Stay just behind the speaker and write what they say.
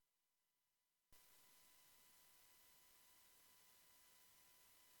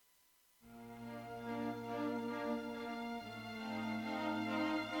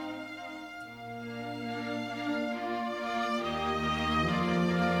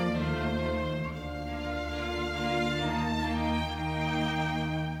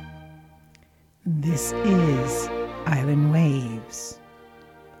This is Island Waves,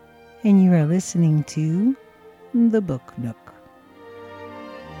 and you are listening to The Book Nook.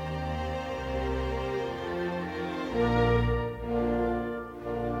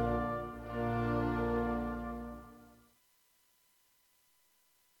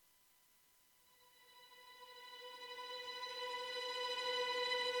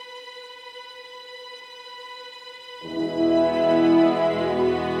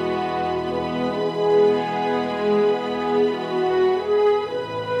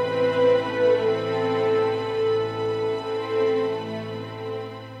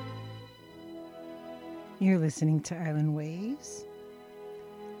 You're listening to Island Waves.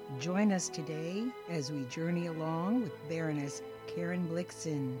 Join us today as we journey along with Baroness Karen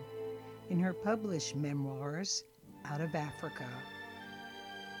Blixen in her published memoirs, Out of Africa,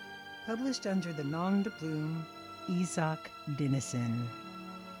 published under the nom de plume Isaac Dinesen.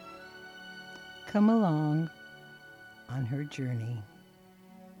 Come along on her journey.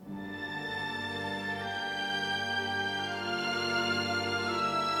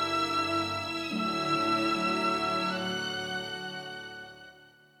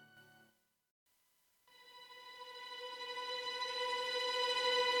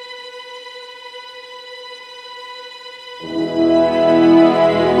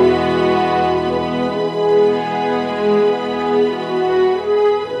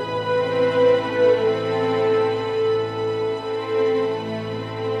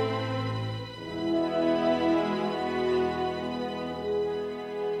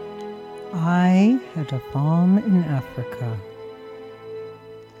 I had a farm in Africa.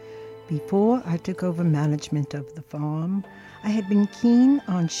 Before I took over management of the farm, I had been keen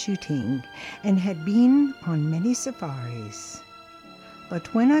on shooting and had been on many safaris.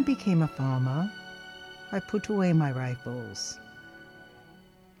 But when I became a farmer, I put away my rifles.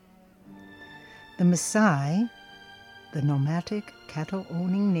 The Maasai, the nomadic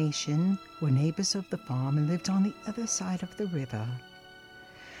cattle-owning nation, were neighbors of the farm and lived on the other side of the river.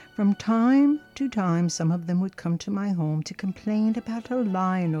 From time to time, some of them would come to my home to complain about a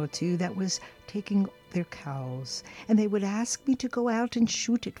lion or two that was taking their cows, and they would ask me to go out and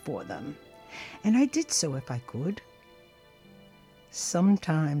shoot it for them, and I did so if I could.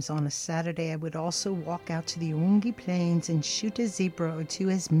 Sometimes on a Saturday I would also walk out to the Ungi Plains and shoot a zebra or two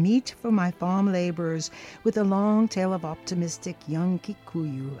as meat for my farm laborers with a long tail of optimistic young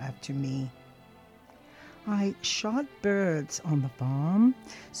Kikuyu after me. I shot birds on the farm,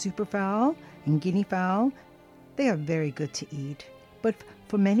 superfowl and guinea fowl. They are very good to eat, but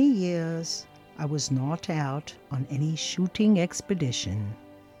for many years I was not out on any shooting expedition.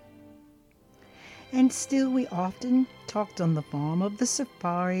 And still we often talked on the farm of the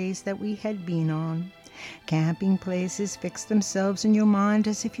safaris that we had been on. Camping places fix themselves in your mind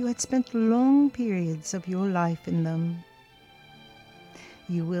as if you had spent long periods of your life in them.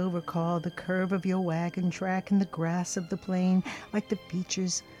 You will recall the curve of your wagon track and the grass of the plain like the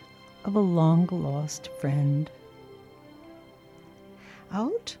features of a long-lost friend.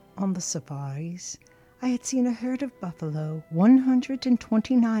 Out on the safaris, I had seen a herd of buffalo,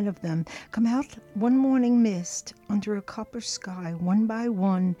 129 of them, come out one morning mist under a copper sky, one by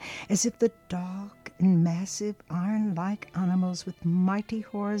one, as if the dark and massive iron-like animals with mighty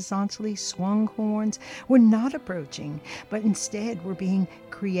horizontally swung horns were not approaching, but instead were being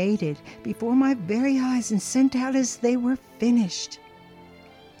created before my very eyes and sent out as they were finished.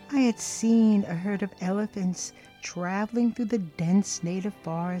 I had seen a herd of elephants traveling through the dense native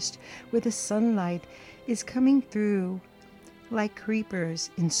forest where the sunlight is coming through like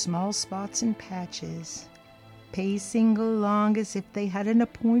creepers in small spots and patches, pacing along as if they had an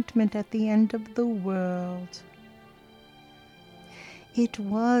appointment at the end of the world. It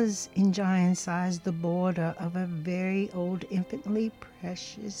was in giant size the border of a very old, infinitely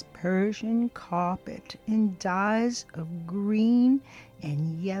precious Persian carpet in dyes of green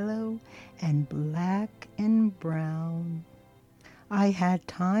and yellow and black and brown. I had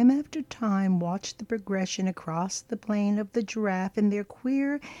time after time watched the progression across the plain of the giraffe in their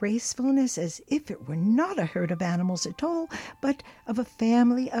queer gracefulness as if it were not a herd of animals at all, but of a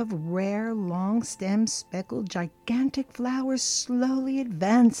family of rare, long-stemmed, speckled, gigantic flowers slowly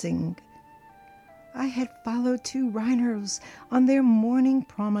advancing. I had followed two rhinos on their morning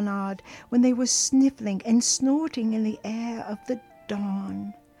promenade when they were sniffling and snorting in the air of the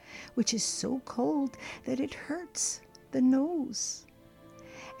dawn, which is so cold that it hurts the nose.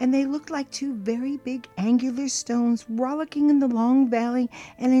 And they looked like two very big angular stones rollicking in the long valley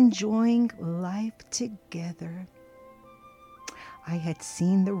and enjoying life together. I had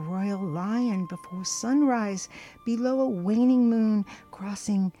seen the royal lion before sunrise below a waning moon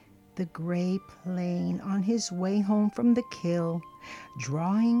crossing the the gray plain on his way home from the kill,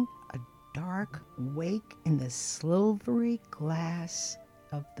 drawing a dark wake in the silvery glass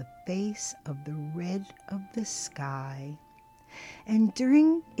of the face of the red of the sky. And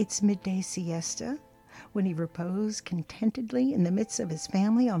during its midday siesta, when he reposed contentedly in the midst of his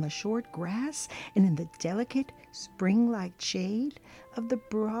family on the short grass and in the delicate spring-like shade of the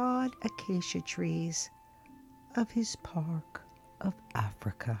broad acacia trees of his park of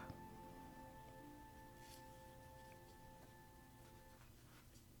Africa.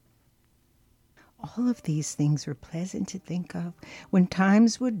 All of these things were pleasant to think of when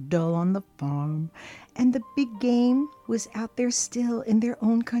times were dull on the farm and the big game was out there still in their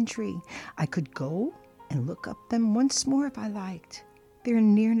own country. I could go and look up them once more if I liked. Their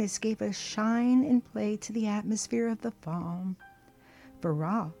nearness gave a shine and play to the atmosphere of the farm. For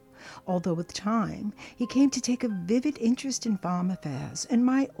Ra, although with time he came to take a vivid interest in farm affairs, and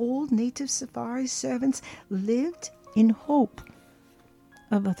my old native safari servants lived in hope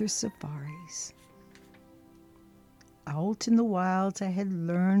of other safaris. Out in the wilds I had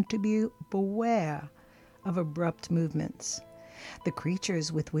learned to be beware of abrupt movements. The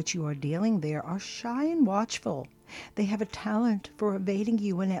creatures with which you are dealing there are shy and watchful. They have a talent for evading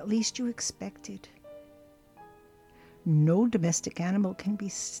you when at least you expect it. No domestic animal can be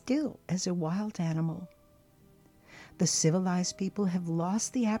still as a wild animal. The civilized people have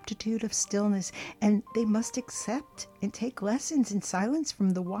lost the aptitude of stillness, and they must accept and take lessons in silence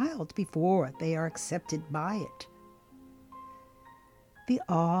from the wild before they are accepted by it. The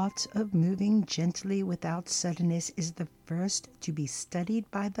art of moving gently without suddenness is the first to be studied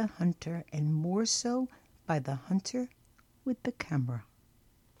by the hunter, and more so by the hunter with the camera.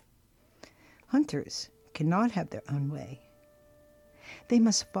 Hunters cannot have their own way. They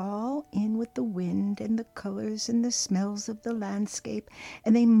must fall in with the wind and the colors and the smells of the landscape,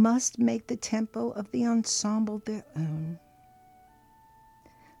 and they must make the tempo of the ensemble their own.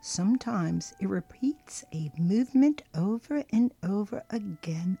 Sometimes it repeats a movement over and over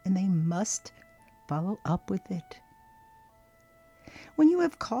again, and they must follow up with it. When you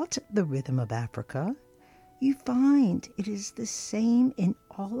have caught the rhythm of Africa, you find it is the same in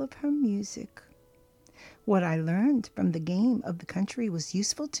all of her music. What I learned from the game of the country was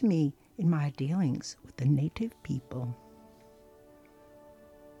useful to me in my dealings with the native people.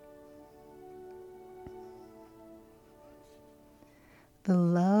 The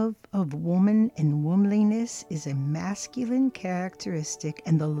love of woman and womanliness is a masculine characteristic,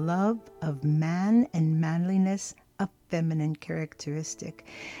 and the love of man and manliness a feminine characteristic.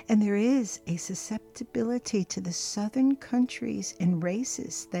 And there is a susceptibility to the southern countries and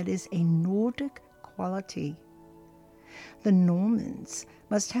races that is a Nordic quality. The Normans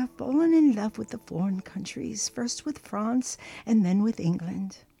must have fallen in love with the foreign countries, first with France and then with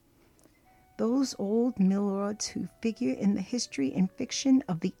England. Those old milords who figure in the history and fiction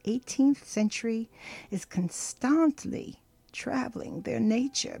of the 18th century is constantly traveling their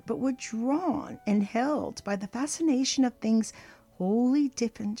nature, but were drawn and held by the fascination of things wholly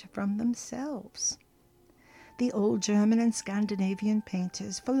different from themselves. The old German and Scandinavian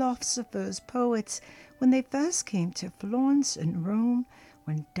painters, philosophers, poets, when they first came to Florence and Rome,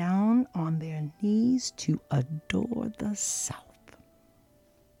 went down on their knees to adore the South.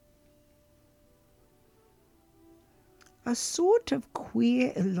 A sort of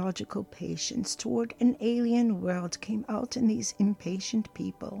queer, illogical patience toward an alien world came out in these impatient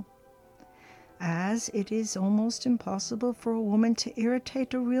people. As it is almost impossible for a woman to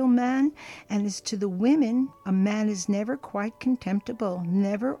irritate a real man, and as to the women, a man is never quite contemptible,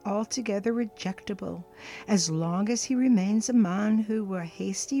 never altogether rejectable, as long as he remains a man who were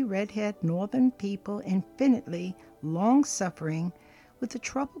hasty, red-haired northern people, infinitely long-suffering with the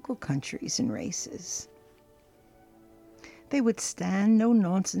tropical countries and races. They would stand no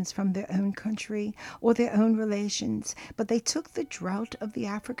nonsense from their own country or their own relations, but they took the drought of the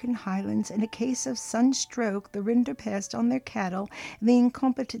African highlands and a case of sunstroke the rinderpest on their cattle and the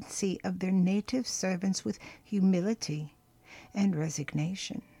incompetency of their native servants with humility and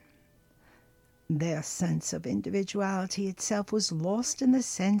resignation. Their sense of individuality itself was lost in the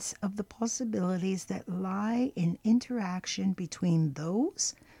sense of the possibilities that lie in interaction between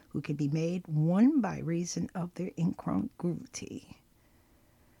those who can be made one by reason of their incongruity.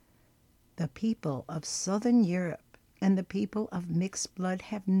 The people of southern Europe and the people of mixed blood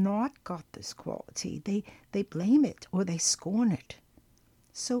have not got this quality. They blame it or they scorn it.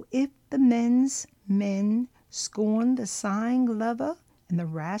 So if the men's men scorn the sighing lover, and the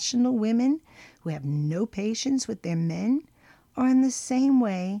rational women who have no patience with their men are in the same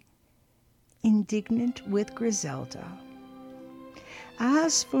way indignant with Griselda.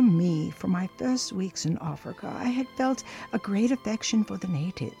 As for me, for my first weeks in Africa, I had felt a great affection for the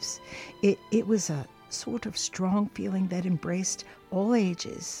natives. It was a sort of strong feeling that embraced all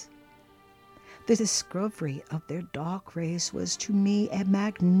ages. The discovery of their dark race was to me a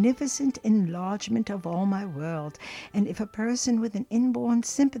magnificent enlargement of all my world, and if a person with an inborn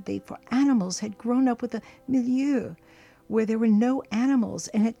sympathy for animals had grown up with a milieu where there were no animals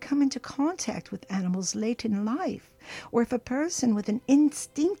and had come into contact with animals late in life, or if a person with an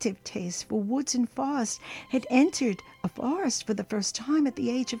instinctive taste for woods and forests had entered a forest for the first time at the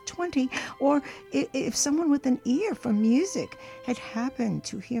age of 20, or if someone with an ear for music had happened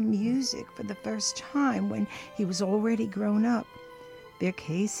to hear music for the first time when he was already grown up, their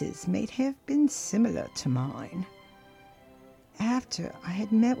cases may have been similar to mine. After I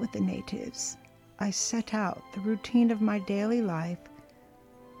had met with the natives, I set out the routine of my daily life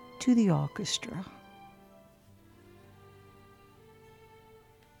to the orchestra.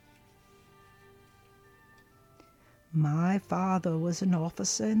 My father was an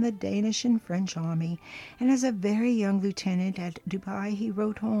officer in the Danish and French army, and as a very young lieutenant at Dubai, he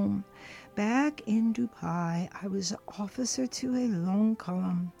wrote home, "Back in Dubai, I was officer to a long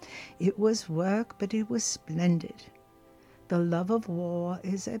column. It was work, but it was splendid. The love of war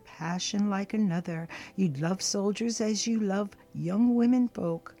is a passion like another. You'd love soldiers as you love young women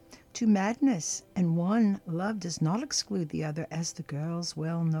folk, to madness, and one love does not exclude the other, as the girls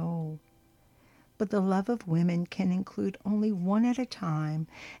well know. But the love of women can include only one at a time,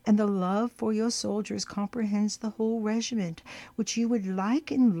 and the love for your soldiers comprehends the whole regiment, which you would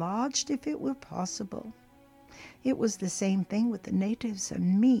like enlarged if it were possible. It was the same thing with the natives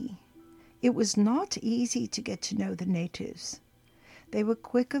and me. It was not easy to get to know the natives. They were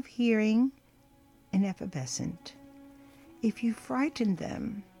quick of hearing and effervescent. If you frightened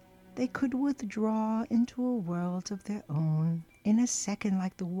them, they could withdraw into a world of their own in a second,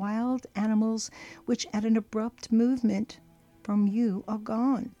 like the wild animals which at an abrupt movement from you are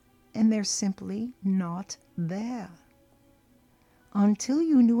gone, and they're simply not there. Until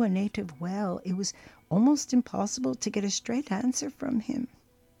you knew a native well, it was almost impossible to get a straight answer from him.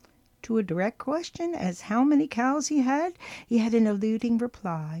 To a direct question as how many cows he had an eluding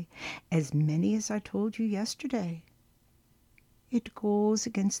reply, "As many as I told you yesterday." It goes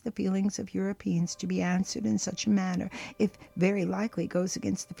against the feelings of Europeans to be answered in such a manner. It very likely goes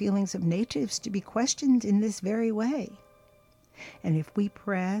against the feelings of natives to be questioned in this very way. And if we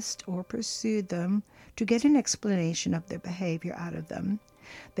pressed or pursued them to get an explanation of their behavior out of them,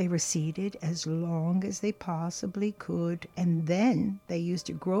 they receded as long as they possibly could, and then they used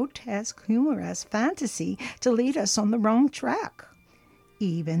a grotesque, humorous fantasy to lead us on the wrong track.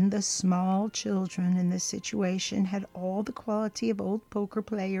 Even the small children in this situation had all the quality of old poker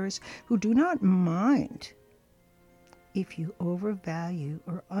players who do not mind if you overvalue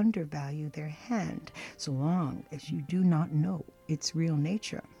or undervalue their hand, so long as you do not know its real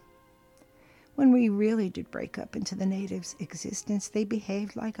nature. When we really did break up into the natives' existence, they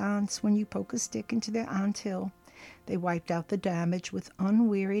behaved like ants when you poke a stick into their anthill. They wiped out the damage with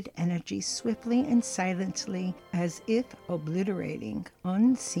unwearied energy, swiftly and silently, as if obliterating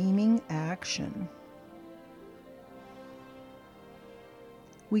unseeming action.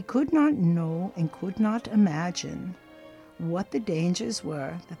 We could not know and could not imagine what the dangers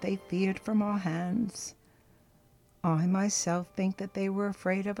were that they feared from our hands. I myself think that they were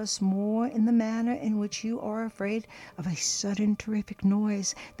afraid of us more in the manner in which you are afraid of a sudden terrific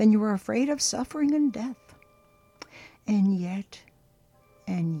noise than you are afraid of suffering and death. And yet,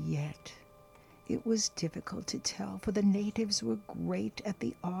 it was difficult to tell, for the natives were great at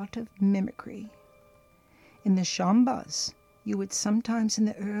the art of mimicry. In the shambas, you would sometimes in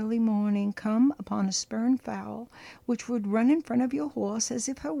the early morning come upon a spurn fowl which would run in front of your horse as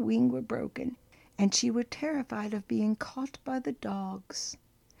if her wing were broken, and she were terrified of being caught by the dogs.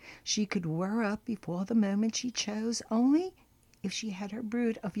 She could whir up before the moment she chose, only if she had her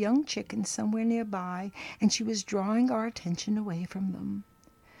brood of young chickens somewhere nearby, and she was drawing our attention away from them.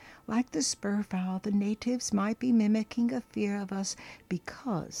 Like the spur fowl, the natives might be mimicking a fear of us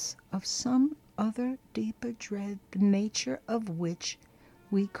because of some other deeper dread, the nature of which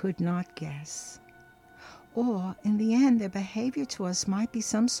we could not guess. Or, in the end, their behavior to us might be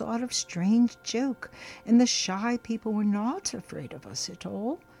some sort of strange joke, and the shy people were not afraid of us at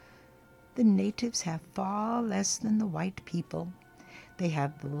all. The natives have far less than the white people. They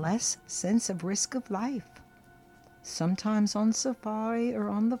have less sense of risk of life. Sometimes on safari or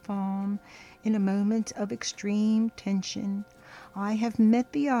on the farm, in a moment of extreme tension, I have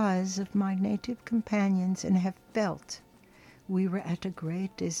met the eyes of my native companions and have felt we were at a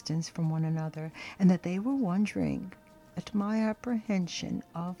great distance from one another, and that they were wondering at my apprehension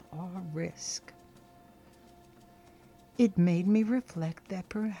of our risk. It made me reflect that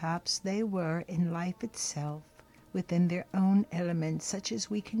perhaps they were in life itself, within their own element, such as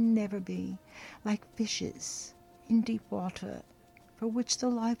we can never be, like fishes in deep water, for which the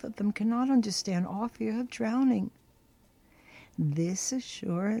life of them cannot understand our fear of drowning. This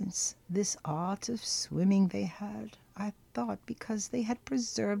assurance, this art of swimming they had, I thought, because they had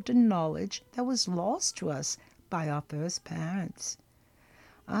preserved a knowledge that was lost to us by our first parents.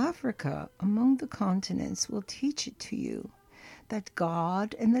 Africa, among the continents, will teach it to you, that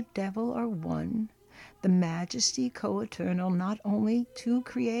God and the devil are one, the majesty co-eternal, not only two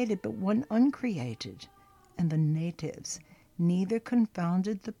created, but one uncreated. And the natives neither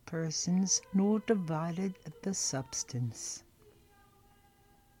confounded the persons nor divided the substance.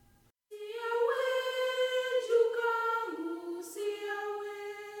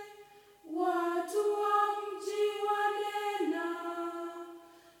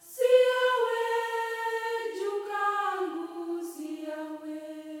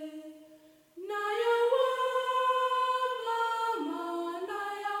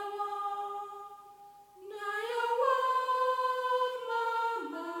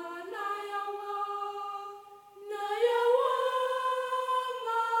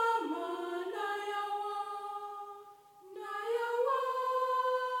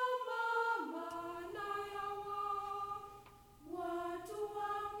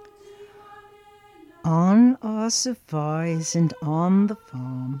 On our safaris and on the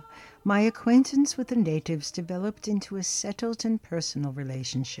farm, my acquaintance with the natives developed into a settled and personal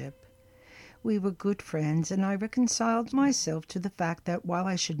relationship. We were good friends, and I reconciled myself to the fact that while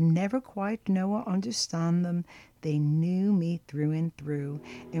I should never quite know or understand them, they knew me through and through,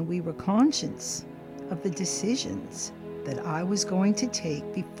 and we were conscious of the decisions that I was going to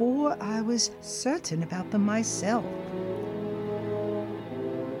take before I was certain about them myself.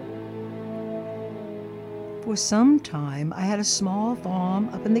 For some time I had a small farm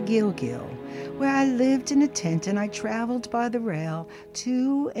up in the Gilgil, where I lived in a tent, and I traveled by the rail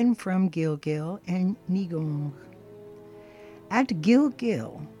to and from Gilgil and Nigong. At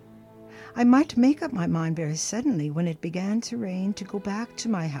Gilgil, I might make up my mind very suddenly when it began to rain to go back to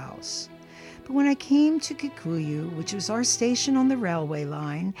my house. But when I came to Kikuyu, which was our station on the railway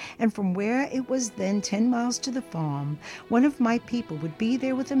line, and from where it was then 10 miles to the farm, one of my people would be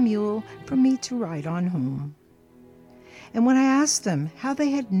there with a mule for me to ride on home. And when I asked them how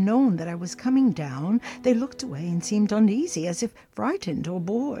they had known that I was coming down, they looked away and seemed uneasy, as if frightened or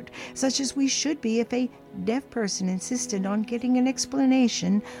bored, such as we should be if a deaf person insisted on getting an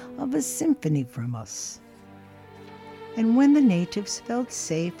explanation of a symphony from us. And when the natives felt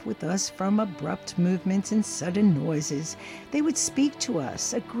safe with us from abrupt movements and sudden noises, they would speak to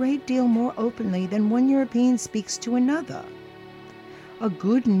us a great deal more openly than one European speaks to another. A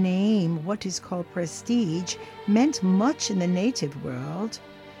good name, what is called prestige, meant much in the native world.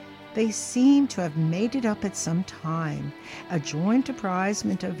 They seem to have made it up at some time, a joint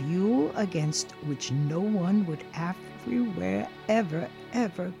apprisement of you against which no one would everywhere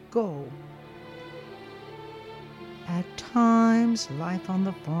ever go. At times, life on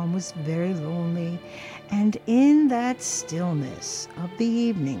the farm was very lonely, and in that stillness of the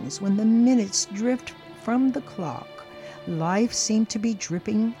evenings, when the minutes drift from the clock, life seemed to be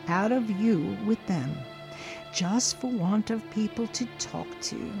dripping out of you with them, just for want of people to talk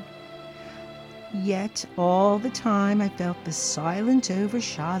to. Yet all the time I felt the silent,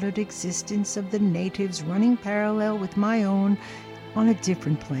 overshadowed existence of the natives running parallel with my own on a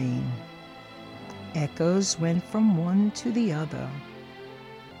different plane. Echoes went from one to the other.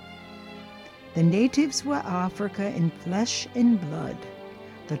 The natives were Africa in flesh and blood,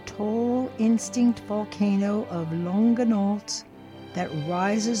 the tall instinct volcano of Longonot that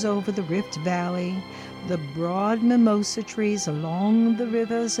rises over the Rift Valley, the broad mimosa trees along the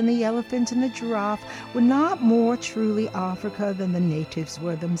rivers, and the elephant and the giraffe were not more truly Africa than the natives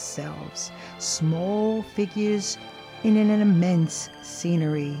were themselves, small figures in an immense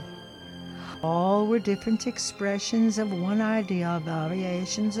scenery. All were different expressions of one idea,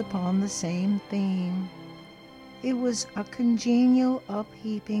 variations upon the same theme. It was a congenial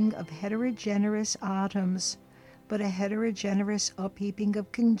upheaping of heterogeneous atoms, but a heterogeneous upheaping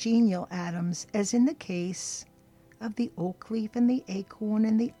of congenial atoms, as in the case of the oak leaf and the acorn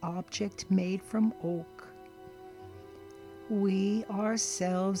and the object made from oak. We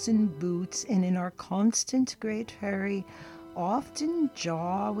ourselves in boots and in our constant great hurry often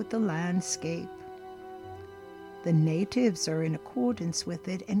jar with the landscape. The natives are in accordance with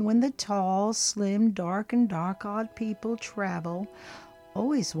it, and when the tall, slim, dark, and dark-eyed people travel,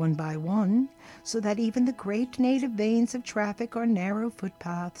 always one by one, so that even the great native veins of traffic are narrow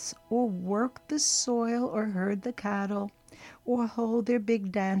footpaths, or work the soil, or herd the cattle, or hold their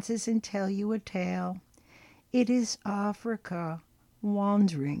big dances and tell you a tale. It is Africa,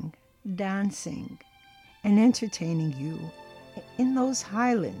 wandering, dancing, and entertaining you in those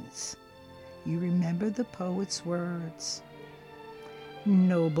highlands. You remember the poet's words.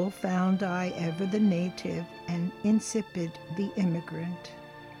 Noble found I ever the native, and insipid the immigrant.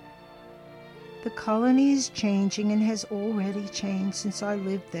 The colony is changing and has already changed since I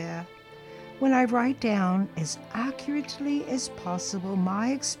lived there. When I write down as accurately as possible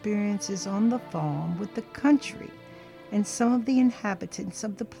my experiences on the farm with the country and some of the inhabitants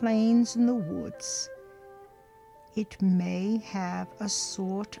of the plains and the woods, it may have a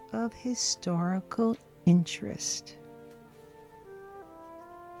sort of historical interest.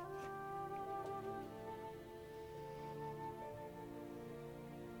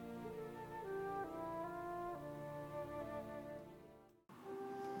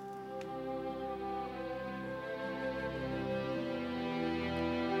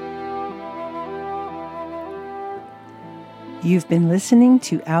 You've been listening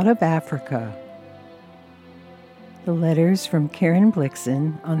to Out of Africa, the letters from Karen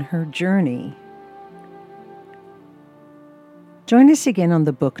Blixen on her journey. Join us again on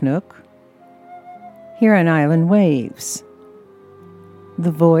the Book Nook, here on Island Waves,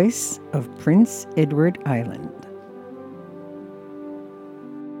 the voice of Prince Edward Island.